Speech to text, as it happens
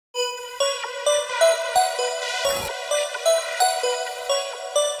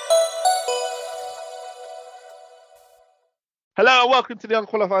Hello and welcome to the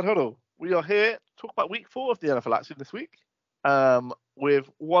Unqualified Huddle. We are here to talk about week 4 of the NFL action this week, with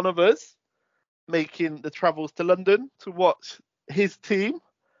one of us making the travels to London to watch his team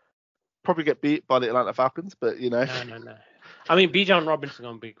probably get beat by the Atlanta Falcons, but you know. No. I mean, Bijan Robinson's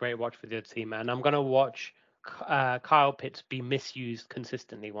going to be a great watch for the other team, and I'm going to watch Kyle Pitts be misused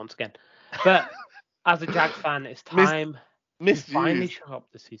consistently once again. But as a Jags fan, it's time to finally show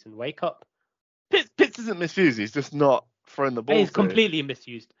up this season. Wake up. Pitts isn't misused. He's just not throwing the ball. He's completely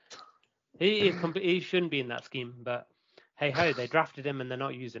misused. He shouldn't be in that scheme, but hey ho, they drafted him and they're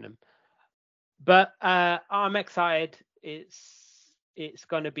not using him. But I'm excited. It's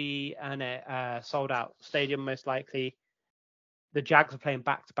going to be a sold out stadium most likely. The Jags are playing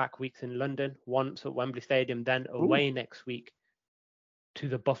back-to-back weeks in London, once at Wembley Stadium, then away next week to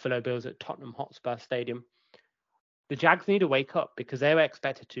the Buffalo Bills at Tottenham Hotspur Stadium. The Jags need to wake up because they were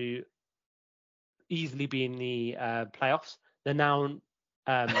expected to easily be in the playoffs. They're now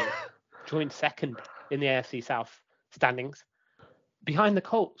joint second in the AFC South standings, behind the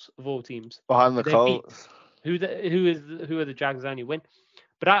Colts of all teams. Behind the Colts, who are the Jags' only win?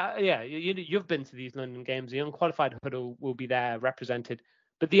 But you've been to these London games. The Unqualified Huddle will be there represented.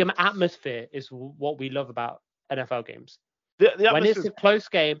 But the atmosphere is what we love about NFL games. When it's a close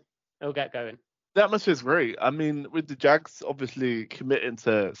game, it'll get going. The atmosphere is great. I mean, with the Jags obviously committing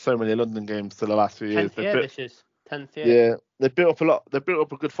to so many London games for the last few years. 10th year. Yeah, they've built up a lot. They've built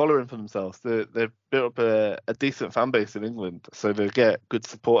up a good following for themselves. They've built up a decent fan base in England, so they get good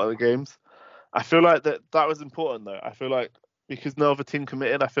support at the games. I feel like that was important though. I feel like because no other team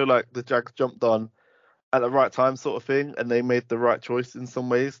committed, I feel like the Jags jumped on at the right time, sort of thing, and they made the right choice in some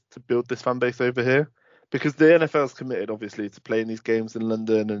ways to build this fan base over here. Because the NFL's committed, obviously, to playing these games in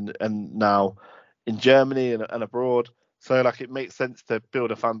London and now in Germany and abroad. So like it makes sense to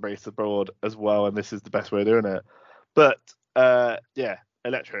build a fan base abroad as well, and this is the best way of doing it. But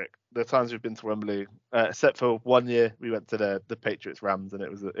electric. The times we've been to Wembley, except for 1 year, we went to the Patriots Rams, and it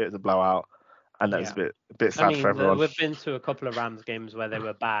was a blowout, and that was a bit sad for everyone. We've been to a couple of Rams games where they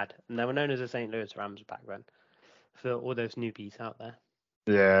were bad, and they were known as the St. Louis Rams back then. For all those newbies out there.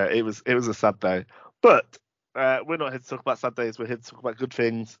 Yeah, it was a sad day, but we're not here to talk about sad days. We're here to talk about good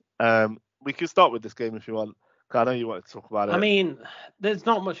things. We can start with this game if you want. I know you wanted to talk about it. I mean, there's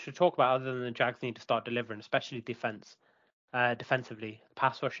not much to talk about other than the Jags need to start delivering, especially defensively.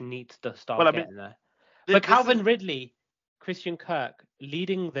 Pass rush needs to start getting there. But Calvin Ridley, Christian Kirk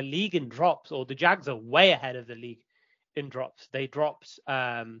leading the league in drops, or the Jags are way ahead of the league in drops. They dropped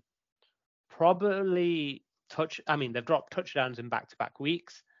they've dropped touchdowns in back-to-back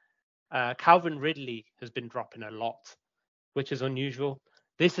weeks. Calvin Ridley has been dropping a lot, which is unusual.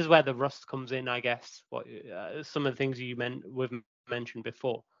 This is where the rust comes in, I guess. Some of the things we've mentioned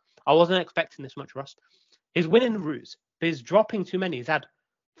before. I wasn't expecting this much rust. He's winning the routes, but he's dropping too many. He's had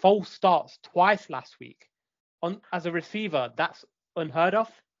false starts twice last week. As a receiver, that's unheard of.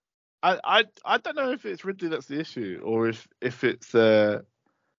 I don't know if it's Ridley that's the issue, or if it's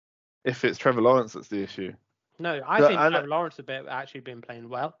Trevor Lawrence that's the issue. No, I think Trevor Lawrence has actually been playing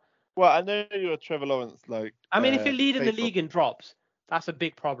well. Well, I know you're a Trevor Lawrence if you're leading the league in drops, that's a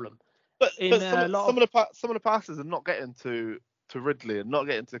big problem. But some of the passes are not getting to Ridley and not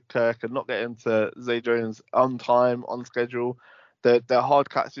getting to Kirk and not getting to Zay Jones on time, on schedule. They're hard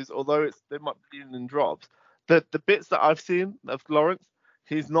catches, although they might be leading in drops. The bits that I've seen of Lawrence,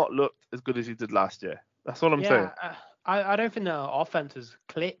 he's not looked as good as he did last year. That's what I'm saying. I don't think the offense has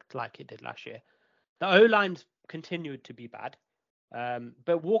clicked like it did last year. The O-line's continued to be bad.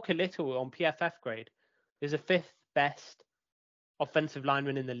 But Walker Little on PFF grade is a 5th best offensive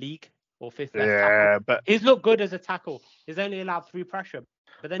lineman in the league, or 5th best tackle. But he's looked good as a tackle. He's only allowed 3 pressure.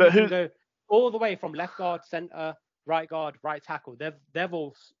 But then you can go all the way from left guard, center, right guard, right tackle. They've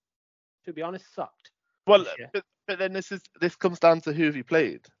all, to be honest, sucked. Well, but then this comes down to who have you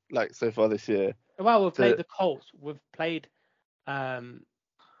played like so far this year. Well, we've played the Colts. We've played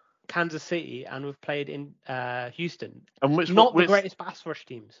Kansas City, and we've played in Houston. And the greatest pass rush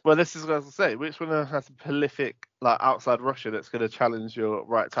teams. Well, this is what I was going to say. Which one has a prolific outside rusher that's going to challenge your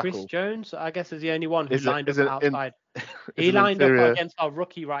right tackle? Chris Jones, I guess, is the only one who lined up outside. He lined up against our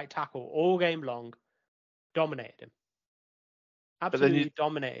rookie right tackle all game long, dominated him. Absolutely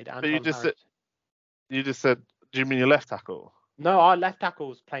dominated. But you just said, do you mean your left tackle? No, our left tackle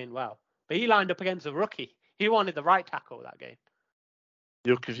was playing well, but he lined up against a rookie. He wanted the right tackle that game.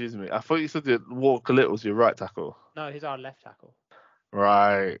 You're confusing me. I thought you said that Walker Little's your right tackle. No, he's our left tackle.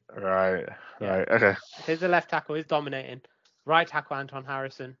 Right. Okay. He's the left tackle. He's dominating. Right tackle Anton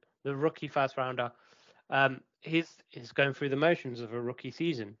Harrison, the rookie first rounder. He's going through the motions of a rookie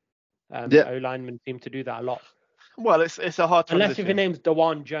season. O-linemen seem to do that a lot. Well, it's a hard Unless if your transition. name's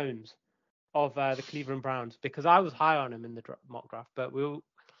DeJuan Jones of the Cleveland Browns, because I was high on him in the mock draft, but we'll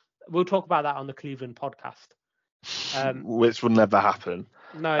talk about that on the Cleveland podcast. Which will never happen.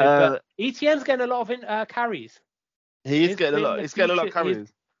 No, but ETN's getting a lot of carries. He's getting a lot of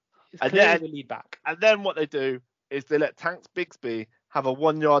carries. He's clearly the lead back. And then what they do is they let Tanks Bigsby have a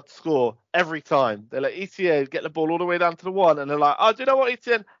 1 yard score every time. They let ETN get the ball all the way down to the 1, and they're like, oh, do you know what,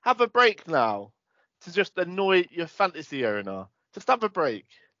 ETN? Have a break now to just annoy your fantasy owner. Just have a break.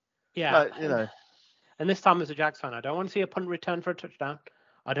 Yeah. Like, you know. And this time as a Jags fan, I don't want to see a punt return for a touchdown.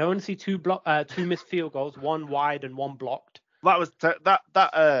 I don't want to see two missed field goals, one wide and one blocked. That was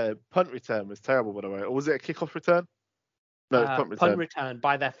that punt return was terrible, by the way. Or was it a kickoff return? No, it's punt return. Punt return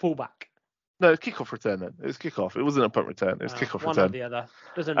by their fullback. No, it's kickoff return then. It was kickoff. It wasn't a punt return. It was kickoff one return. One or the other.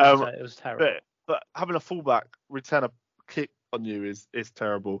 Doesn't matter. It was terrible. But having a fullback return a kick on you is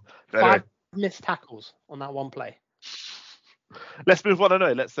terrible. But 5 missed tackles on that one play. Let's move on. I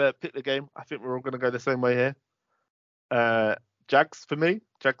know. Let's pick the game. I think we're all going to go the same way here. Jags for me,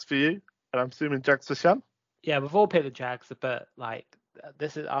 Jags for you, and I'm assuming Jags for Shan. Yeah, we've all picked the Jags, but like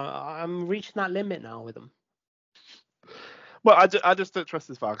this is I'm reaching that limit now with them. Well, I just don't trust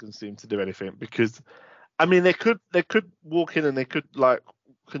this Falcons team to do anything because, I mean, they could walk in and they could like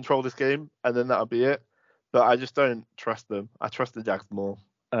control this game and then that'll be it. But I just don't trust them. I trust the Jags more.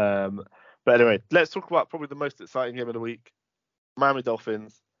 But anyway, let's talk about probably the most exciting game of the week. Miami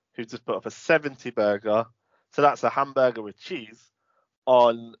Dolphins, who just put up a 70 burger. So that's a hamburger with cheese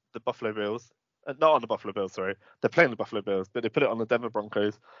on the Buffalo Bills. Not on the Buffalo Bills, sorry. They're playing the Buffalo Bills, but they put it on the Denver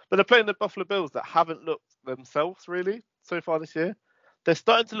Broncos. But they're playing the Buffalo Bills that haven't looked themselves really so far this year. They're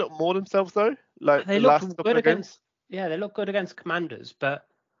starting to look more themselves though. Like they the look last good against. Yeah, they look good against Commanders, but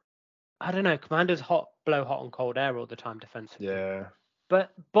I don't know. Commanders blow hot and cold air all the time defensively. Yeah.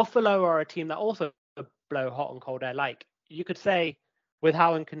 But Buffalo are a team that also blow hot and cold air. Like you could say, with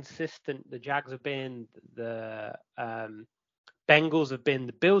how inconsistent the Jags have been, the Bengals have been,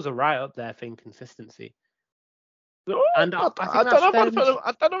 the Bills are right up there for inconsistency. And I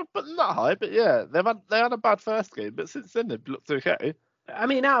don't know if put them that high, but yeah, they had a bad first game, but since then they've looked okay. I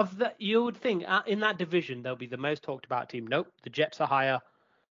mean, out of that, you would think in that division they'll be the most talked about team. Nope, the Jets are higher,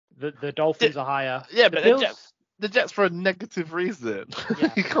 the Dolphins are higher. Yeah, but the Jets for a negative reason.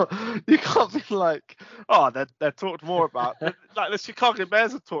 Yeah. you can't be like, oh, they're talked more about. Like the Chicago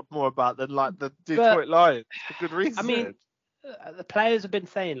Bears are talked more about than like the Detroit Lions for good reason. I mean, the players have been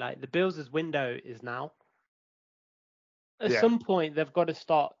saying like the Bills' window is now. At some point, they've got to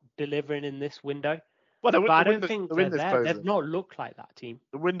start delivering in this window. Well, but I don't think they've not looked like that team.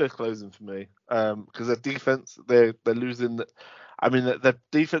 The window's closing for me because their defense, they're losing. I mean, their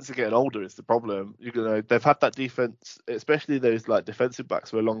defense is getting older. It's the problem. You know, they've had that defense, especially those like defensive backs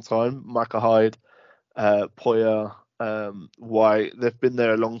for a long time. Micah Hyde, Poyer, White. They've been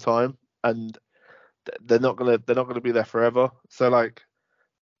there a long time, and they're not gonna be there forever. So like,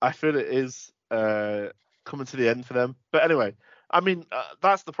 I feel it is coming to the end for them. But anyway, I mean,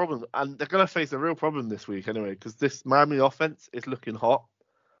 that's the problem, and they're gonna face a real problem this week anyway because this Miami offense is looking hot.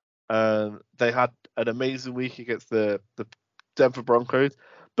 They had an amazing week against the Denver Broncos,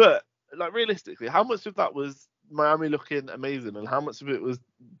 but like realistically, how much of that was Miami looking amazing, and how much of it was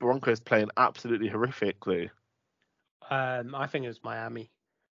Broncos playing absolutely horrifically? I think it was Miami.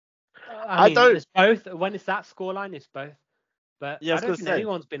 I mean, it's both. When it's that scoreline, it's both. But yeah, I don't think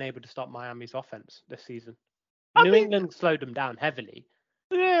anyone's been able to stop Miami's offense this season. New England slowed them down heavily.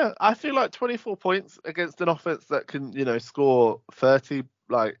 Yeah, I feel like 24 points against an offense that can, score 30.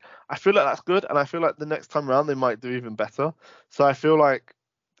 Like, I feel like that's good, and I feel like the next time around they might do even better. So I feel like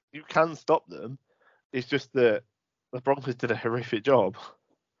you can stop them. It's just that the Broncos did a horrific job.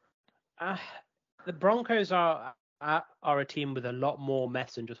 The Broncos are a team with a lot more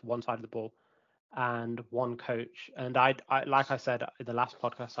mess than just one side of the ball and one coach. And I like I said in the last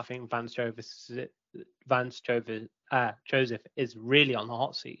podcast, I think Vance Joseph is really on the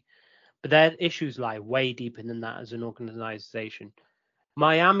hot seat. But their issues lie way deeper than that as an organization.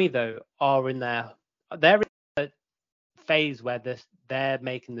 Miami, though, they're in a phase where they're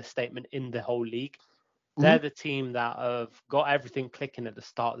making the statement in the whole league. Mm-hmm. They're the team that have got everything clicking at the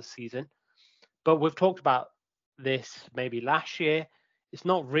start of the season. But we've talked about this maybe last year. It's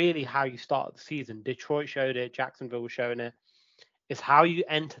not really how you start the season. Detroit showed it. Jacksonville was showing it. It's how you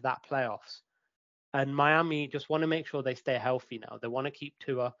enter that playoffs. And Miami just want to make sure they stay healthy now. They want to keep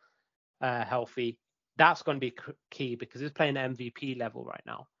Tua healthy. That's going to be key because he's playing MVP level right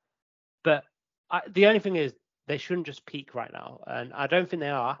now. But the only thing is they shouldn't just peak right now. And I don't think they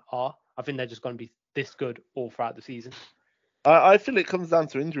are. I think they're just going to be this good all throughout the season. I feel it comes down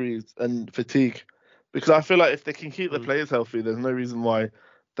to injuries and fatigue. because I feel like if they can keep the Mm. players healthy, there's no reason why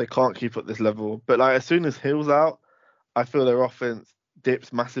they can't keep up this level. But like as soon as Hill's out, I feel their offense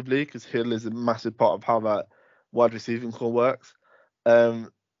dips massively because Hill is a massive part of how that wide receiving core works.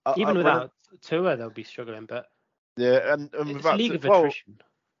 Um, Even when without Tua, they'll be struggling, but yeah, and it's a without league of well, attrition.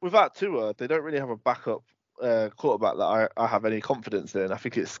 without Tua, they don't really have a backup quarterback that I have any confidence in. I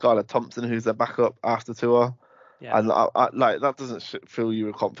think it's Skylar Thompson who's their backup after Tua, Yeah. and like that doesn't fill you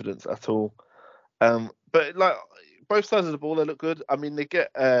with confidence at all. But like both sides of the ball, they look good. I mean,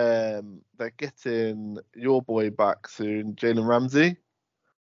 they're getting your boy back soon, Jalen Ramsey.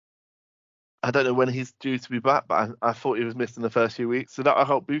 I don't know when he's due to be back, but I thought he was missing the first few weeks, so that'll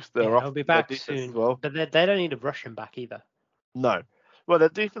help boost Yeah, he'll be their back defense as soon. well. But they don't need to rush him back either. No, well, their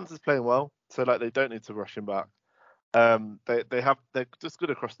defense is playing well, so like they don't need to rush him back. They're just good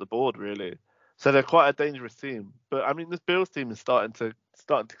across the board really. So they're quite a dangerous team. But I mean, this Bills team is starting to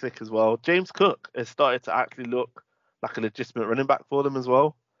click as well. James Cook has started to actually look like a legitimate running back for them as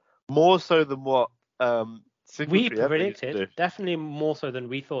well, more so than what We Singletary ever used to predicted, do. definitely more so than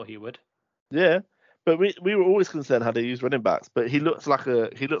we thought he would. Yeah, but we were always concerned how they use running backs. But he looks much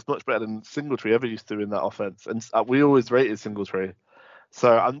better than Singletary ever used to in that offense, and we always rated Singletary.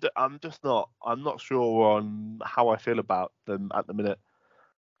 So I'm not sure on how I feel about them at the minute.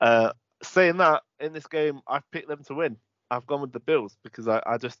 Saying that, in this game, I've picked them to win. I've gone with the Bills because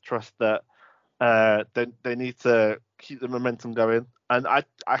I just trust that they need to keep the momentum going, and I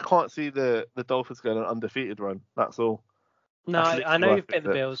can't see the Dolphins going on an undefeated run. That's all. No, That's I literally know why I you've picked picked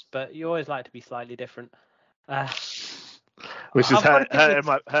the it, Bills, but you always like to be slightly different. Uh, which is I've got to pick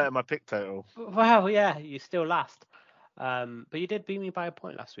the. hurting my pick total. Well, yeah, you still last. But you did beat me by a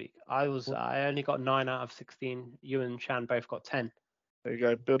point last week. I only got 9 out of 16. You and Shan both got 10. There you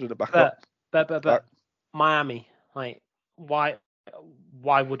go, building it back But up. but Miami, like why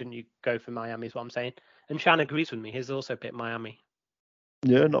wouldn't you go for Miami? Is what I'm saying. And Shan agrees with me. He's also picked Miami.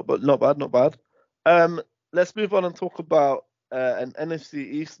 Yeah, not bad, not bad. Let's move on and talk about an NFC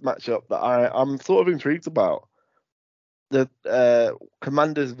East matchup that I'm sort of intrigued about. The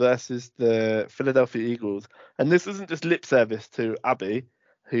Commanders versus the Philadelphia Eagles, and this isn't just lip service to Abby,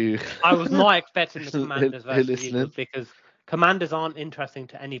 who I was not expecting the Commanders who versus Eagles because Commanders aren't interesting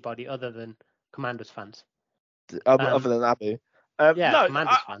to anybody other than Commanders fans. other than Abby. Yeah, No,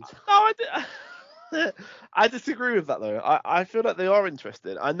 Commanders fans. I disagree with that though. I feel like they are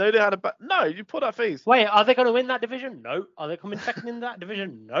interested. I know they had a no. You put that face. Wait, are they going to win that division? No. Are they coming second in that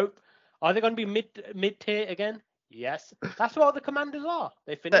division? Nope. Are they going to be mid tier again? Yes. That's what the Commanders are.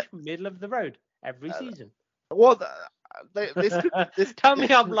 They finish middle of the road every season. What? This Tell me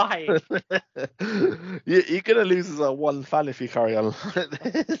I'm lying. You're gonna lose as a one fan if you carry on like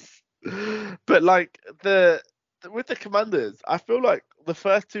this. But like with the Commanders, I feel like the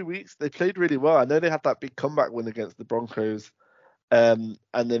first 2 weeks they played really well. I know they had that big comeback win against the Broncos, and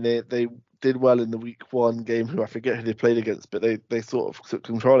then they did well in the week 1 game. Who I forget who they played against, but they sort of took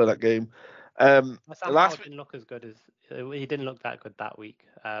control of that game. Sam Howell didn't look as good as he didn't look that good that week.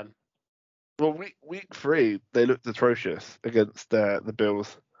 Well, week 3 they looked atrocious against the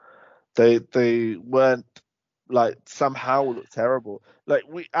Bills. They weren't like Sam Howell looked terrible. Like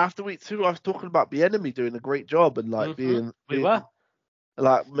after week 2, I was talking about the enemy doing a great job and like being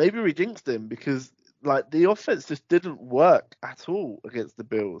like maybe we jinxed him because like the offense just didn't work at all against the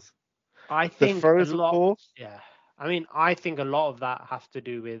Bills. I The think a throws were lot. poor. Yeah, I mean, I think a lot of that has to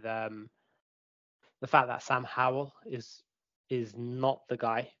do with the fact that Sam Howell is not the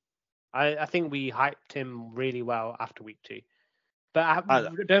guy. I think we hyped him really well after week 2, but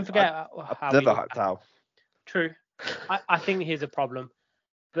don't forget how Never we hyped Howell. True, I think here's a problem,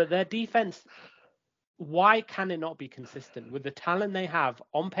 but their defense. Why can it not be consistent with the talent they have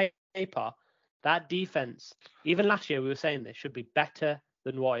on paper? That defense, even last year, we were saying this should be better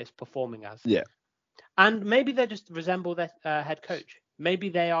than what it's performing as. Yeah. And maybe they just resemble their head coach. Maybe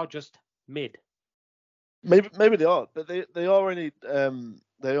they are just mid. Maybe they are, but they are only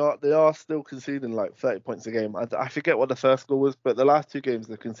they are still conceding like 30 points a game. I forget what the first score was, but the last 2 games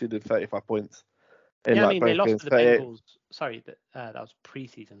they've conceded 35 points. Yeah, I mean they lost to the Bengals. Sorry, that was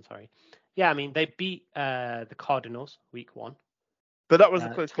preseason. Sorry. Yeah, I mean they beat the Cardinals week 1. But that was a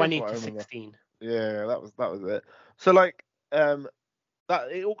close 20 game, to 16. Yeah, that was it. So like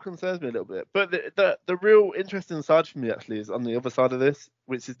that it all concerns me a little bit. But the real interesting side for me actually is on the other side of this,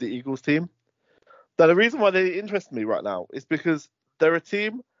 which is the Eagles team. Now the reason why they interest me right now is because they're a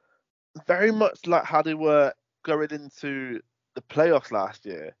team very much like how they were going into the playoffs last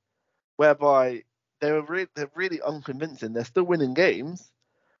year, whereby they're really unconvincing. They're still winning games,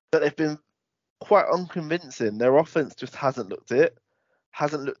 but they've been quite unconvincing. Their offense just hasn't looked it.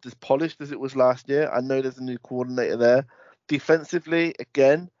 hasn't looked as polished as it was last year. I know there's a new coordinator there. Defensively,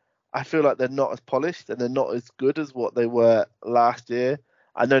 again, I feel like they're not as polished and they're not as good as what they were last year.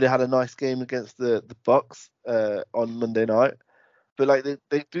 I know they had a nice game against the Bucks on Monday night, but like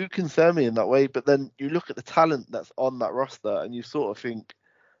they do concern me in that way. But then you look at the talent that's on that roster and you sort of think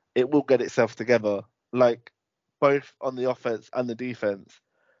it will get itself together, like both on the offense and the defense.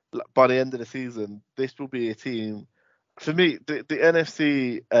 By the end of the season, this will be a team. For me, the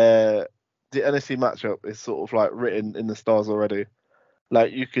NFC matchup is sort of like written in the stars already.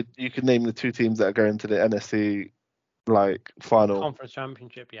 Like you could name the two teams that are going to the NFC like final. Conference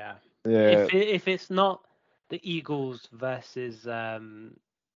championship, yeah. Yeah. If it's not the Eagles versus the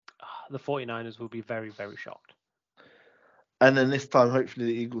 49ers, will be very, very shocked. And then this time, hopefully,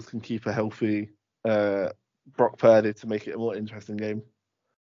 the Eagles can keep a healthy Brock Purdy to make it a more interesting game.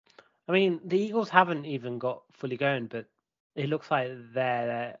 I mean, the Eagles haven't even got fully going, but it looks like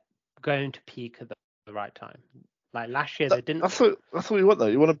they're going to peak at the right time. Like last year, they didn't. That's what you want, though.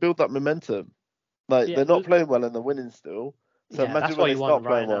 You want to build that momentum. Like Yeah, they're not playing well and they're winning still. So yeah, imagine that's when what they you start want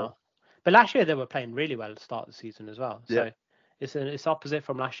right playing now. well. But last year they were playing really well at the start of the season as well. So Yeah. it's opposite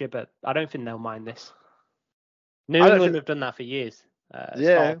from last year, but I don't think they'll mind this. New England have done that for years.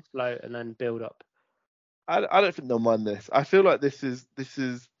 Start slow and then build up. I don't think they'll mind this. I feel like this is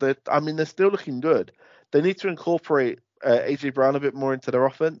I mean, they're still looking good. They need to incorporate AJ Brown a bit more into their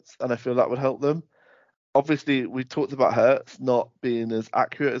offense, and I feel that would help them. Obviously, we talked about Hurts not being as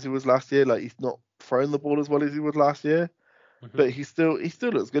accurate as he was last year. Like he's not throwing the ball as well as he was last year, but he still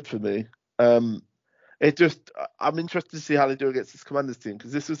looks good for me. I'm interested to see how they do against this Commanders team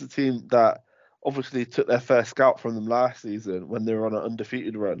because this was a team that obviously took their first scout from them last season when they were on an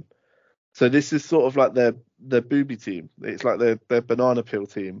undefeated run. So this is sort of like their booby team. It's like their banana peel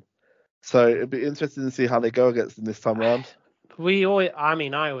team. So it'd be interesting to see how they go against them this time around. I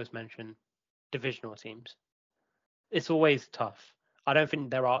always mention divisional teams. It's always tough. I don't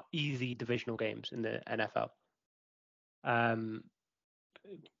think there are easy divisional games in the NFL.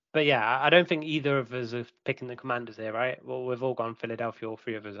 But yeah, I don't think either of us are picking the Commanders here, right? Well, we've all gone Philadelphia, all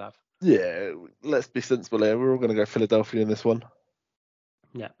three of us have. Yeah, let's be sensible here. We're all going to go Philadelphia in this one.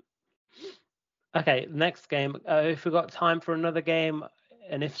 Yeah. Okay, next game. If we've got time for another game,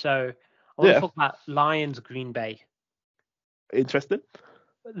 and if so, I want to talk about Lions Green Bay. Interesting.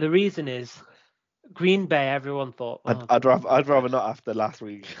 The reason is Green Bay. Everyone thought I'd rather not after last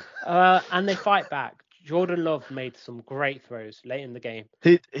week. And they fight back. Jordan Love made some great throws late in the game.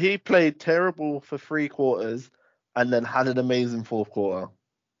 He played terrible for 3 quarters, and then had an amazing fourth quarter.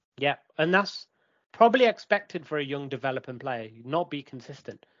 Yeah, and that's probably expected for a young developing player. Not be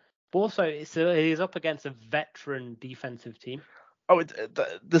consistent. But also, he's up against a veteran defensive team. Oh,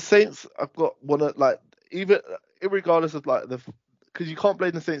 the Saints have got one of like even regardless of like because you can't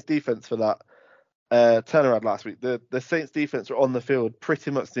blame the Saints defense for that turnaround last week. The Saints defense were on the field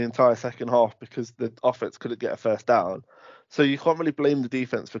pretty much the entire second half because the offense couldn't get a first down. So you can't really blame the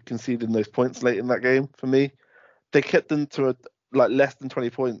defense for conceding those points late in that game. For me, they kept them to less than 20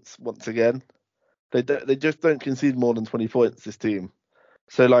 points once again. They just don't concede more than 20 points, this team.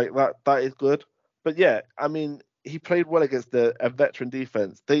 So like that is good. But yeah, I mean, he played well against a veteran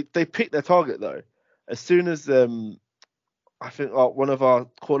defense. They picked their target though. As soon as I think one of our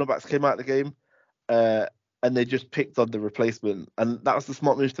cornerbacks came out of the game, and they just picked on the replacement, and that was the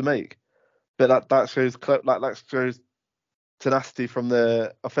smart move to make. But that shows tenacity from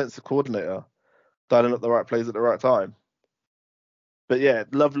the offensive coordinator, dialing up the right plays at the right time. But yeah,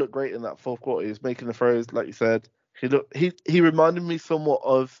 Love looked great in that fourth quarter. He was making the throws, like you said. He reminded me somewhat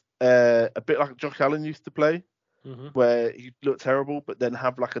of a bit like Josh Allen used to play, where he looked terrible, but then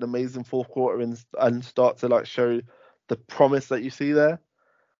have like an amazing fourth quarter and start to like show the promise that you see there.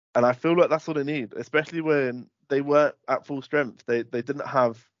 And I feel like that's what they need, especially when they weren't at full strength. They didn't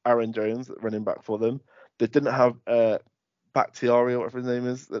have Aaron Jones running back for them. They didn't have Bakhtiari, or whatever his name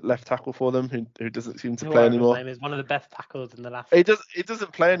is, that left tackle for them, who doesn't seem to play anymore. His name is one of the best tackles in the last. He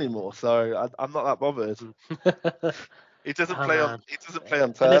doesn't play anymore, so I'm not that bothered. He doesn't play on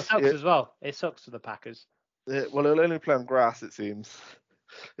turf. And it sucks as well. It sucks for the Packers. Well, he'll only play on grass, it seems.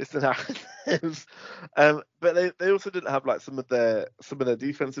 It's the narratives. But they also didn't have like some of their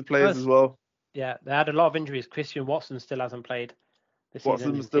defensive players as well. Yeah, they had a lot of injuries. Christian Watson still hasn't played this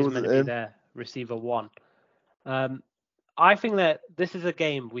season. He's meant to be their receiver 1. I think that this is a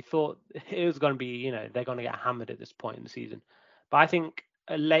game we thought it was going to be, they're going to get hammered at this point in the season. But I think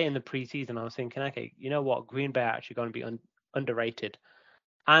late in the preseason, I was thinking, okay, you know what? Green Bay are actually going to be underrated.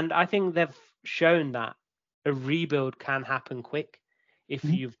 And I think they've shown that a rebuild can happen quick if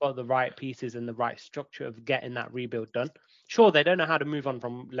you've got the right pieces and the right structure of getting that rebuild done. Sure, they don't know how to move on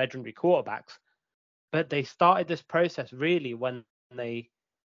from legendary quarterbacks, but they started this process really when they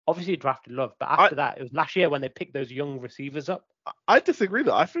obviously drafted Love, but after that, it was last year when they picked those young receivers up. I disagree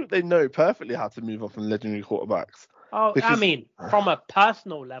though. I think they know perfectly how to move on from legendary quarterbacks. Oh, I mean, from a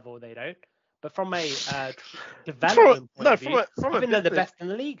personal level, they don't, but from a development point of view, I think they're the best in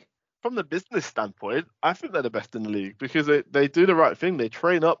the league. From the business standpoint, I think they're the best in the league because they do the right thing. They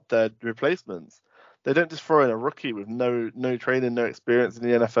train up their replacements. They don't just throw in a rookie with no training, no experience in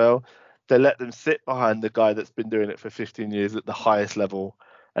the NFL. They let them sit behind the guy that's been doing it for 15 years at the highest level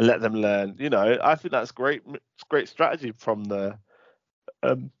and let them learn. You know, I think that's great. It's great strategy from the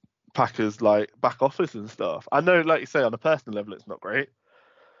Packers, like back office and stuff. I know, like you say, on a personal level, it's not great,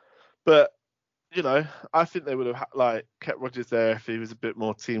 but you know, I think they would have kept Rodgers there if he was a bit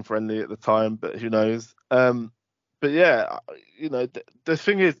more team friendly at the time. But who knows? But yeah, you know, the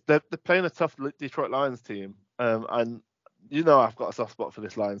thing is they're playing a tough Detroit Lions team, and you know I've got a soft spot for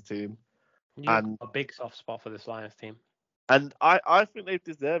this Lions team. You've got a big soft spot for this Lions team. And I think they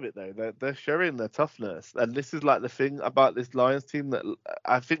deserve it though. They're showing their toughness, and this is like the thing about this Lions team that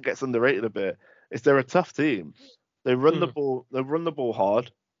I think gets underrated a bit. Is they're a tough team. They run the ball. They run the ball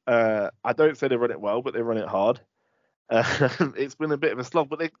hard. I don't say they run it well, but they run it hard. It's been a bit of a slog,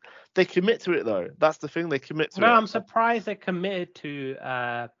 but they commit to it though. That's the thing. They commit to it. No, I'm surprised they committed to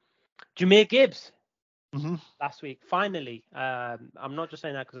Jahmyr Gibbs last week. Finally, I'm not just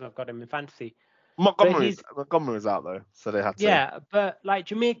saying that because I've got him in fantasy. Montgomery's out though, so they had to. Yeah, but like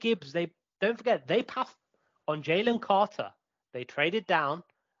Jahmyr Gibbs, they don't forget they passed on Jalen Carter. They traded down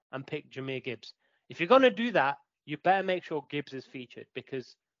and picked Jahmyr Gibbs. If you're gonna do that, you better make sure Gibbs is featured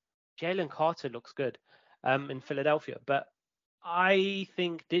because Jalen Carter looks good in Philadelphia. But I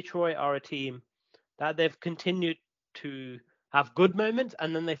think Detroit are a team that they've continued to have good moments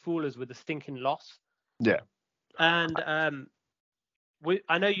and then they fool us with a stinking loss. Yeah. And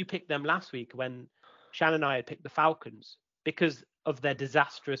I know you picked them last week when Shannon and I had picked the Falcons because of their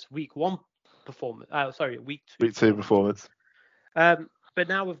disastrous week 1 performance. Week 2. Week 2 performance. But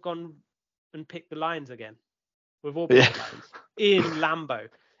now we've gone and picked the Lions again. We've all picked the Lions in Lambeau.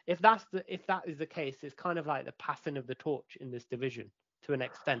 If that is the case, it's kind of like the passing of the torch in this division to an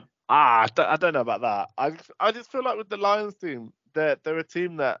extent. I don't know about that. I just feel like with the Lions team, they're a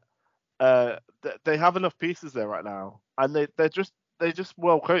team that they have enough pieces there right now, and they're just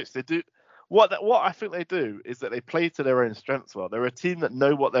well coached. They do what I think they do is that they play to their own strengths well. They're a team that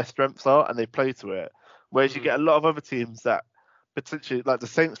know what their strengths are and they play to it. Whereas you get a lot of other teams that potentially, like the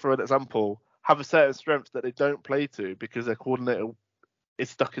Saints, for an example, have a certain strength that they don't play to because their coordinator is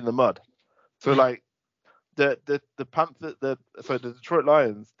stuck in the mud. So like the Detroit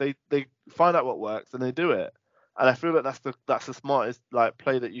Lions, they find out what works and they do it. And I feel like that's the smartest like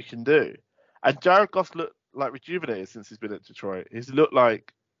play that you can do. And Jared Goff looked like rejuvenated since he's been at Detroit. He's looked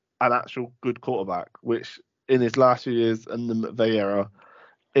like an actual good quarterback, which in his last few years in the McVay era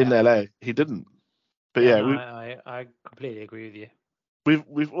in LA, he didn't. But I completely agree with you.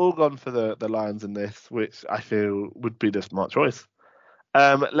 We've all gone for the Lions in this, which I feel would be the smart choice.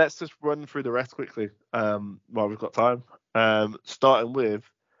 Let's just run through the rest quickly while we've got time. Starting with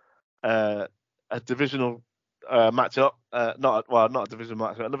a divisional matchup, not a divisional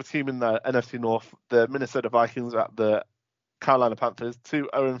matchup. Another team in the NFC North, the Minnesota Vikings at the Carolina Panthers. 2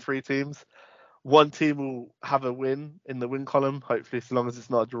 0-3 teams. One team will have a win in the win column, hopefully, so long as it's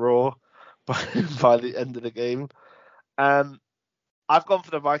not a draw by the end of the game. I've gone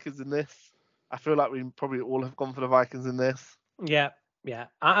for the Vikings in this. I feel like we probably all have gone for the Vikings in this. Yeah.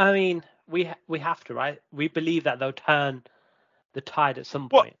 I mean, we have to, right? We believe that they'll turn the tide at some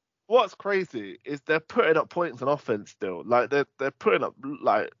point. What's crazy is they're putting up points on offense still. Like they're putting up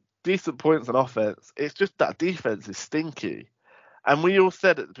like decent points on offense. It's just that defense is stinky. And we all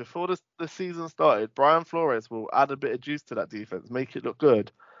said it before the season started. Brian Flores will add a bit of juice to that defense, make it look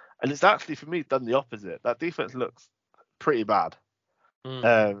good. And it's actually, for me, done the opposite. That defense looks pretty bad.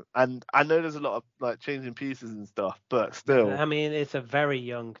 And I know there's a lot of like changing pieces and stuff, but still. I mean, it's a very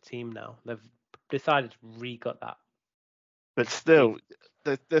young team now. They've decided to re-gut that. But still,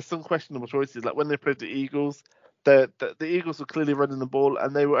 there's some questionable choices. Like when they played the Eagles, the Eagles were clearly running the ball,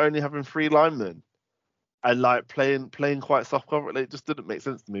 and they were only having 3 linemen, and like playing quite soft cover. It just didn't make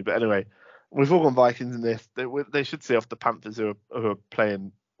sense to me. But anyway, we've all gone Vikings in this. They should see off the Panthers who are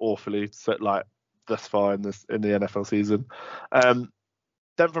playing awfully, so like thus far in the NFL season.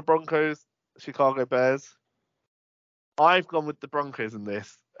 Denver Broncos, Chicago Bears. I've gone with the Broncos in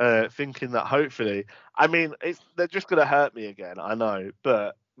this, thinking that hopefully, I mean, they're just going to hurt me again, I know,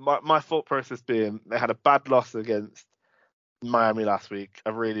 but my thought process being they had a bad loss against Miami last week,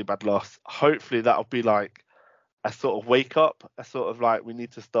 a really bad loss. Hopefully that'll be like a sort of wake up, a sort of like we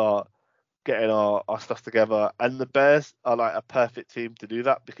need to start getting our stuff together. And the Bears are like a perfect team to do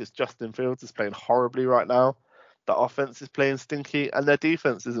that because Justin Fields is playing horribly right now. The offense is playing stinky, and their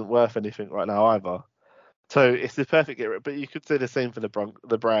defense isn't worth anything right now either. So it's the perfect get rid. But you could say the same for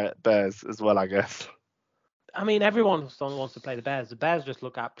the Bears as well, I guess. I mean, everyone wants to play the Bears. The Bears just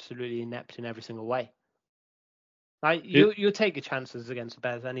look absolutely inept in every single way. Like you take your chances against the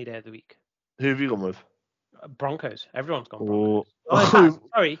Bears any day of the week. Who have you gone with? Broncos. Everyone's gone Or... Broncos. Oh, in fact,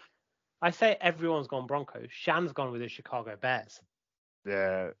 sorry, I say everyone's gone Broncos. Shan's gone with the Chicago Bears.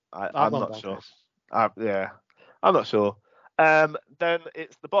 Yeah, I'm not Broncos. sure. I'm not sure. Then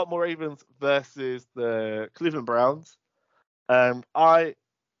it's the Baltimore Ravens versus the Cleveland Browns. I'm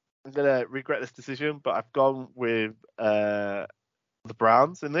gonna regret this decision, but I've gone with the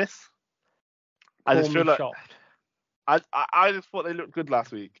Browns in this. I just feel like shocked. I just thought they looked good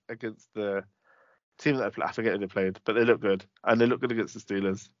last week against the team that I forget who they played, but they looked good, and they looked good against the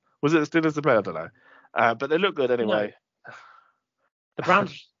Steelers. Was it the Steelers they played? I don't know, but they look good anyway. No.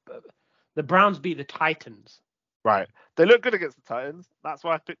 The Browns beat the Titans. Right, they look good against the Titans. That's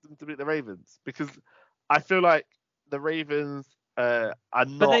why I picked them to beat the Ravens because I feel like the Ravens are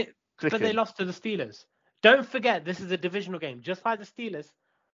not. But they lost to the Steelers. Don't forget, this is a divisional game, just like the Steelers.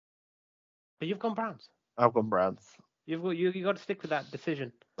 But you've gone Browns. I've gone Browns. You got to stick with that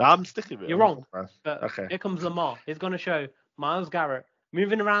decision. I'm sticking with it. You're wrong. But okay. Here comes Lamar. He's going to show Myles Garrett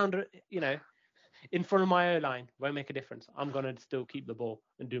moving around, in front of my O-line won't make a difference. I'm going to still keep the ball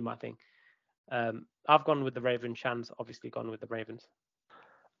and do my thing. I've gone with the Ravens. Shan's obviously gone with the Ravens.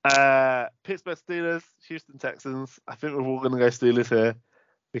 Pittsburgh Steelers, Houston Texans. I think we're all going to go Steelers here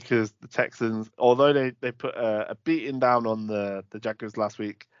because the Texans, although they put a beating down on the Jaguars last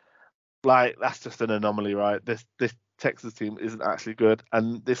week, like that's just an anomaly, right? This Texas team isn't actually good,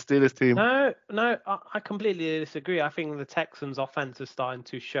 and this Steelers team. No, I completely disagree. I think the Texans' offense is starting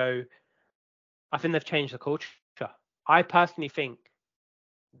to show. I think they've changed the culture. I personally think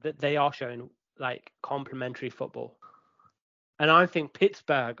that they are showing like complementary football, and I think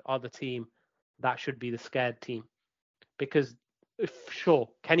Pittsburgh are the team that should be the scared team because, sure,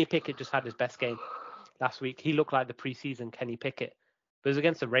 Kenny Pickett just had his best game last week. He looked like the preseason Kenny Pickett, but it was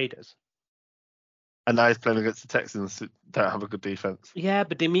against the Raiders. And now he's playing against the Texans who don't have a good defense. Yeah,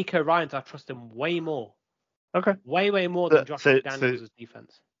 but DeMeco Ryans, I trust him way more. Okay. Way more than Josh McDaniels'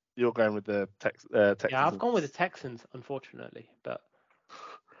 defense. You're going with the Texans? Yeah, I've gone with the Texans, unfortunately. But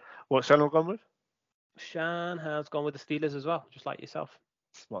what Shan have gone with? Shan has gone with the Steelers as well, just like yourself.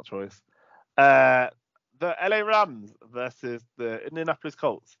 Smart choice. The LA Rams versus the Indianapolis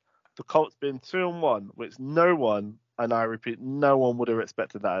Colts. The Colts being 2-1, which no one, and I repeat, no one would have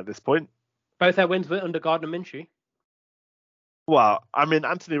expected that at this point. Both their wins were under Gardner Minshew. Well, I mean,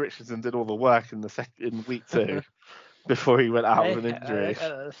 Anthony Richardson did all the work in week 2 before he went out with an injury.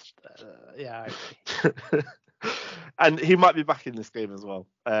 Yeah, I agree. And he might be back in this game as well.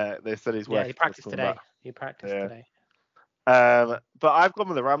 They said he's working. Yeah, he practiced today. Today. But I've gone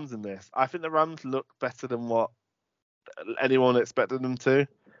with the Rams in this. I think the Rams look better than what anyone expected them to.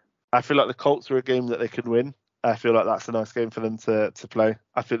 I feel like the Colts are a game that they could win. I feel like that's a nice game for them to play.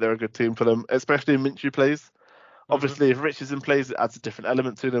 I think they're a good team for them, especially if Minshew plays. Mm-hmm. Obviously, if Richardson plays, it adds a different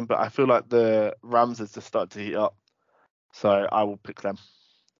element to them, but I feel like the Rams has just started to heat up. So I will pick them.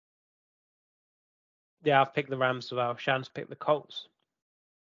 Yeah, I've picked the Rams as well. Shan's picked the Colts.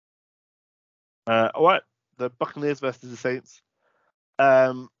 All right. The Buccaneers versus the Saints.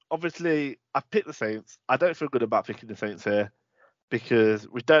 Obviously, I picked the Saints. I don't feel good about picking the Saints here because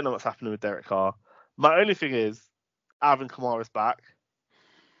we don't know what's happening with Derek Carr. My only thing is Alvin Kamara's back.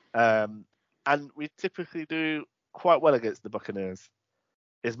 And we typically do quite well against the Buccaneers,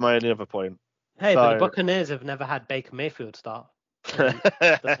 is my only other point. Hey, but the Buccaneers have never had Baker Mayfield start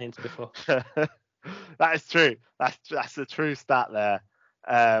the Saints before. That is true. That's a true stat there.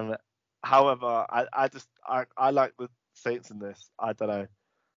 However, I like the Saints in this. I don't know.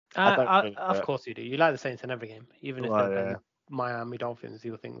 Of course you do. You like the Saints in every game, even if they're playing Miami Dolphins.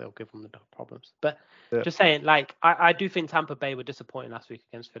 You'll think they'll give them the problems. But just saying, like I do think Tampa Bay were disappointing last week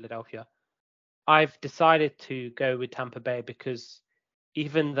against Philadelphia. I've decided to go with Tampa Bay because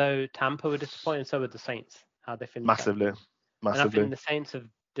even though Tampa were disappointing, so were the Saints. How they finished massively. And I think the Saints have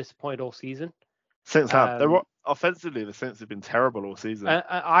disappointed all season. Saints have. They were offensively. The Saints have been terrible all season.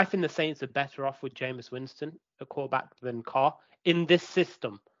 I think the Saints are better off with Jameis Winston, a quarterback, than Carr in this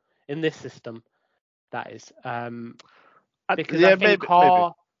system. That is. Because I think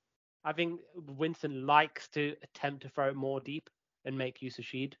Carr, I think Winston likes to attempt to throw it more deep and make use of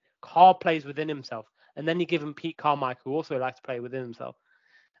Sheed. Carr plays within himself, and then you give him Pete Carmichael, who also likes to play within himself.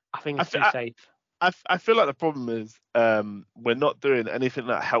 I think it's too safe. I feel like the problem is we're not doing anything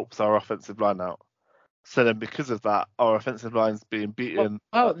that helps our offensive line out. So then, because of that, our offensive line's being beaten.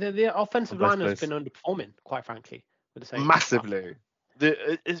 Well, the offensive line has been underperforming, quite frankly, with the Saints. Massively.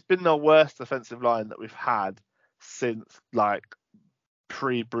 It's been the worst offensive line that we've had since like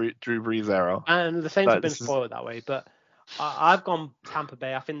pre-Drew Brees era. And the Saints have been spoiled that way. But I've gone Tampa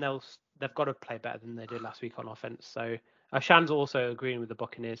Bay. I think they've got to play better than they did last week on offense. So Shan's also agreeing with the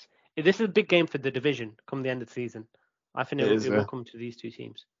Buccaneers. This is a big game for the division come the end of the season. I think it will come to these two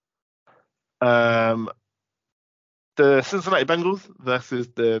teams. The Cincinnati Bengals versus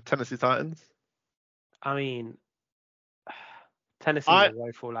the Tennessee Titans. I mean, Tennessee were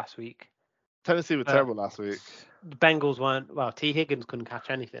woeful last week. Tennessee were terrible last week. The Bengals weren't. Well, T. Higgins couldn't catch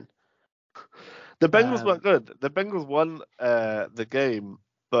anything. The Bengals weren't good. The Bengals won the game,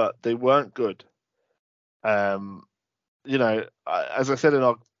 but they weren't good. You know, as I said in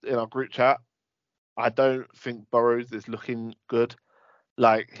our group chat, I don't think Burrows is looking good.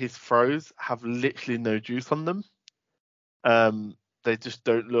 Like, his throws have literally no juice on them. They just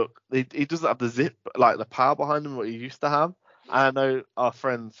don't look. He doesn't have the zip, like the power behind him what he used to have. I know our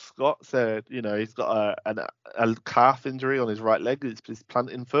friend Scott said, you know, he's got a calf injury on his right leg. It's his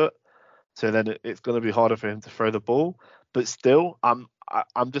planting foot, so then it's going to be harder for him to throw the ball. But still, I'm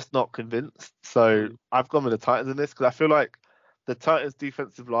just not convinced. So I've gone with the Titans in this because I feel like the Titans'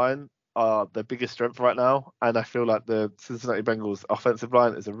 defensive line are their biggest strength right now, and I feel like the Cincinnati Bengals' offensive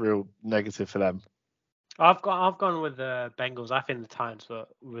line is a real negative for them. I've gone with the Bengals. I think the Titans were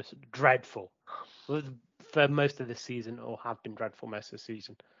dreadful for most of the season, or have been dreadful most of the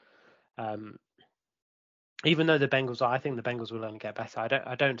season. Even though the Bengals I think the Bengals will only get better.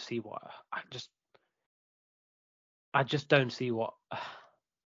 I don't see what I just don't see what.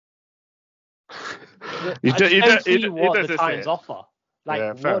 I don't see what the Titans offer.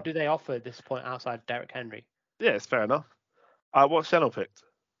 Like, what do they offer at this point outside Derrick Henry? Yeah, it's fair enough. What's Channel picked?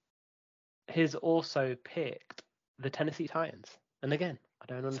 He's also picked the Tennessee Titans. And again, I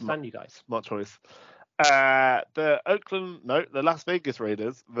don't understand you guys. Smart choice. The Las Vegas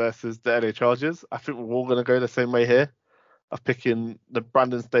Raiders versus the LA Chargers. I think we're all going to go the same way here of picking the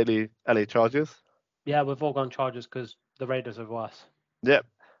Brandon Staley LA Chargers. Yeah, we've all gone Chargers because the Raiders are worse. Yep.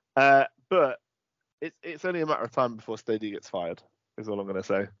 But it's only a matter of time before Staley gets fired, is all I'm going to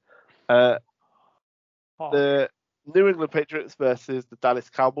say. The New England Patriots versus the Dallas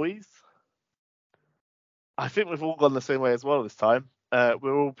Cowboys. I think we've all gone the same way as well this time.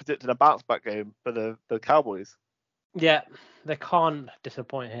 We're all predicting a bounce back game for the Cowboys. Yeah, they can't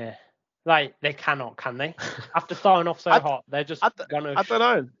disappoint here. Like, they cannot, can they? After starting off so hot, they're just gonna. I don't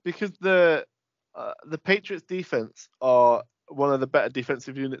know, because the Patriots defense are one of the better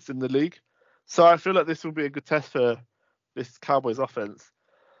defensive units in the league. So I feel like this will be a good test for this Cowboys offense.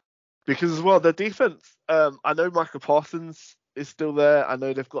 Because as well, their defense, I know Michael Parsons is still there. I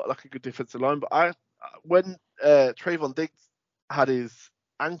know they've got like a good defensive line, but when Trayvon Diggs had his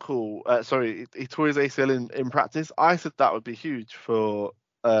ankle, he tore his ACL in practice, I said that would be huge for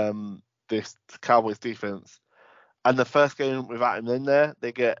this Cowboys defense. And the first game without him in there,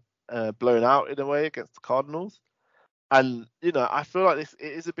 they get blown out in a way against the Cardinals. And, you know, I feel like it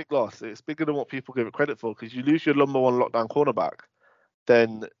is a big loss. It's bigger than what people give it credit for, because you lose your number one lockdown cornerback,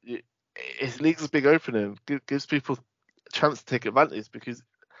 then it leaves a big opening, gives people a chance to take advantage, because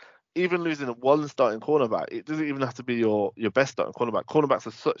even losing one starting cornerback, it doesn't even have to be your best starting cornerback. Cornerbacks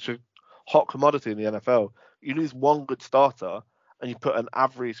are such a hot commodity in the NFL. You lose one good starter and you put an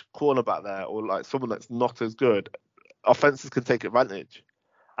average cornerback there, or like someone that's not as good, offenses can take advantage.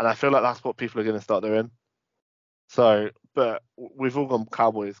 And I feel like that's what people are going to start doing. So, but we've all gone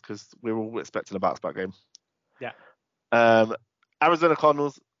Cowboys because we're all expecting a bounce back game. Yeah. Arizona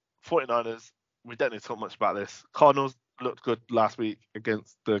Cardinals, 49ers. We don't need to talk much about this. Cardinals looked good last week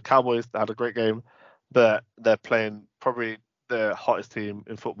against the Cowboys. They had a great game, but they're playing probably the hottest team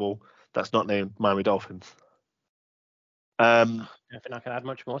in football that's not named Miami Dolphins. I don't think I can add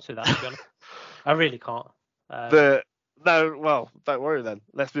much more to that, to be honest. I really can't. Don't worry then.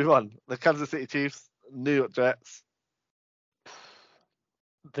 Let's move on. The Kansas City Chiefs, New York Jets.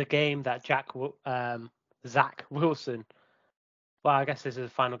 The game that Zach Wilson. Well, I guess this is the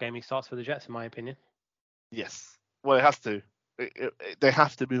final game he starts for the Jets, in my opinion. Yes. Well, it has to. They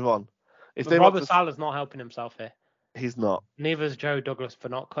have to move on. Robert Saleh's not helping himself here. He's not. Neither is Joe Douglas for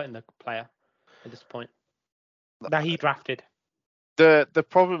not cutting the player at this point that he drafted. The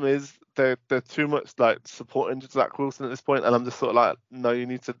problem is they're too much like supporting Zach Wilson at this point, and I'm just sort of like, no, you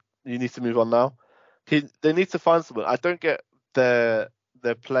need to move on now. They need to find someone. I don't get their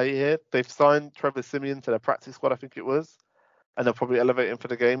their play here. They've signed Trevor Siemian to their practice squad, I think it was, and they'll probably elevate him for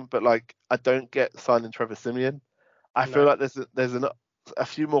the game. But like, I don't get signing Trevor Siemian. I feel like there's a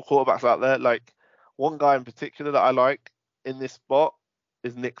few more quarterbacks out there. Like one guy in particular that I like in this spot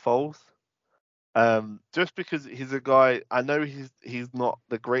is Nick Foles. Just because he's a guy, I know he's not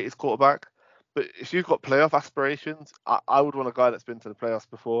the greatest quarterback, but if you've got playoff aspirations, I would want a guy that's been to the playoffs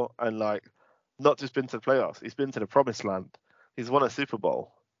before and like not just been to the playoffs, he's been to the promised land. He's won a Super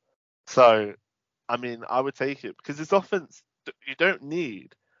Bowl. So, I mean, I would take it because this offense, you don't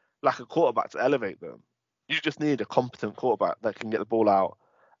need like a quarterback to elevate them. You just need a competent quarterback that can get the ball out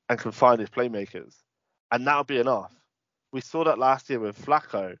and can find his playmakers. And that'll be enough. We saw that last year with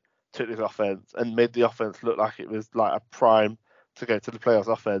Flacco took this offense and made the offense look like it was like a prime to go to the playoffs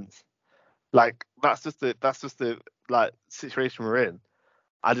offense. Like that's just the like situation we're in.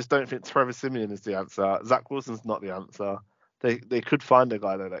 I just don't think Trevor Siemian is the answer. Zach Wilson's not the answer. They could find a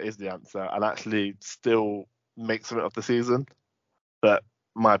guy though that is the answer and actually still make something of the season. But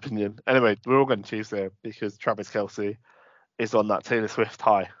my opinion. Anyway, we're all going to choose here because Travis Kelce is on that Taylor Swift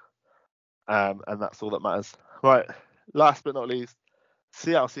high. And that's all that matters. Right. Last but not least,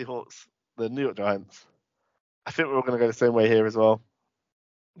 Seattle Seahawks, the New York Giants. I think we're all going to go the same way here as well.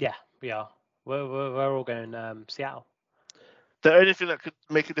 Yeah, we are. We're all going Seattle. The only thing that could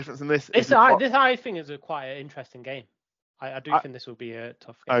make a difference in this is this I think is quite an interesting game. I do think this will be a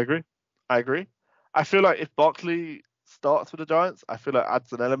tough game. I agree. I feel like if Barkley starts with the Giants, I feel like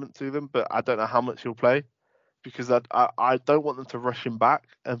adds an element to them, but I don't know how much he'll play because I don't want them to rush him back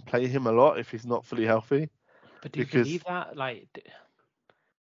and play him a lot if he's not fully healthy. But do you believe that? Like,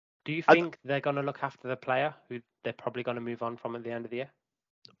 do you think they're going to look after the player who they're probably going to move on from at the end of the year?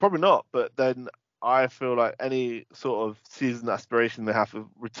 Probably not, but then I feel like any sort of season aspiration they have of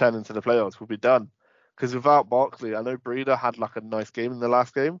returning to the playoffs will be done. Because without Barkley, I know Breida had like a nice game in the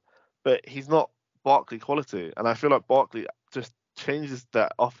last game, but he's not Barkley quality. And I feel like Barkley just changes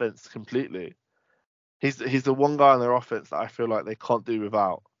that offense completely. He's the one guy on their offense that I feel like they can't do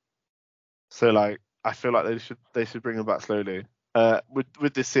without. So like I feel like they should bring him back slowly.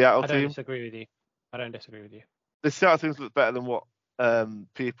 With the Seattle team, I don't disagree with you. The Seattle teams look better than what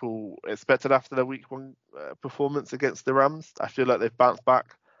people expected after their week 1 performance against the Rams. I feel like they've bounced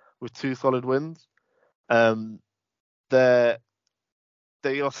back with 2 solid wins. They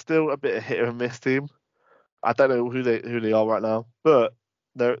are still a bit of hit or miss team. I don't know who they are right now, but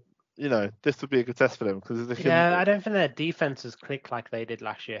they're this would be a good test for them because I don't think their defenses click like they did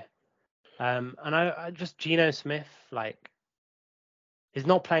last year. And I just Geno Smith is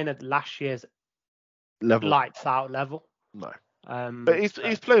not playing at last year's level, lights out level. No. But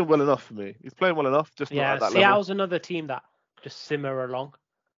he's playing well enough for me. He's playing well enough, just not at that Seattle's level. another team that just simmer along.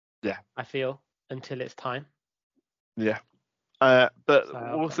 Yeah. I feel until it's time. Yeah. But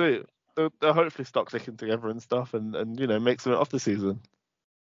we'll see. They'll hopefully start clicking together and stuff, and make something of the season.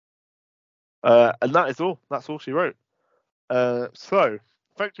 And that is all. That's all she wrote. So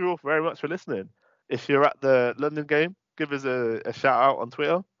thank you all very much for listening. If you're at the London game, give us a shout out on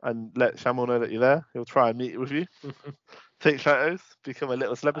Twitter and let Shamal know that you're there. He'll try and meet with you. Take photos, become a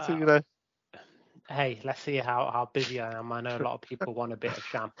little celebrity, Hey, let's see how busy I am. I know a lot of people want a bit of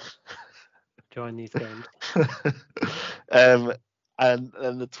Sham during these games. And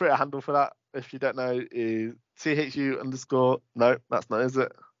the Twitter handle for that, if you don't know, is THU_. No, that's not, is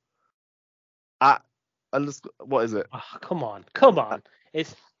it? @ what is it? Oh, come on.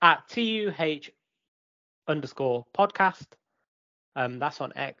 It's at TUH_podcast. That's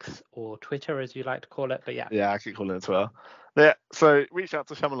on X or Twitter, as you like to call it. But yeah. Yeah, I keep calling it Twitter. Yeah, so reach out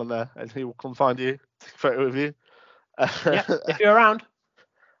to Shamal on there, and he will come find you, take a photo with you. Yeah, if you're around.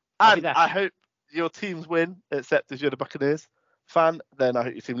 And I hope your teams win, except if you're the Buccaneers fan, then I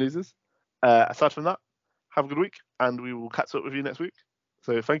hope your team loses. Aside from that, have a good week, and we will catch up with you next week.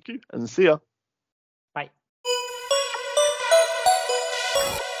 So thank you, and see ya.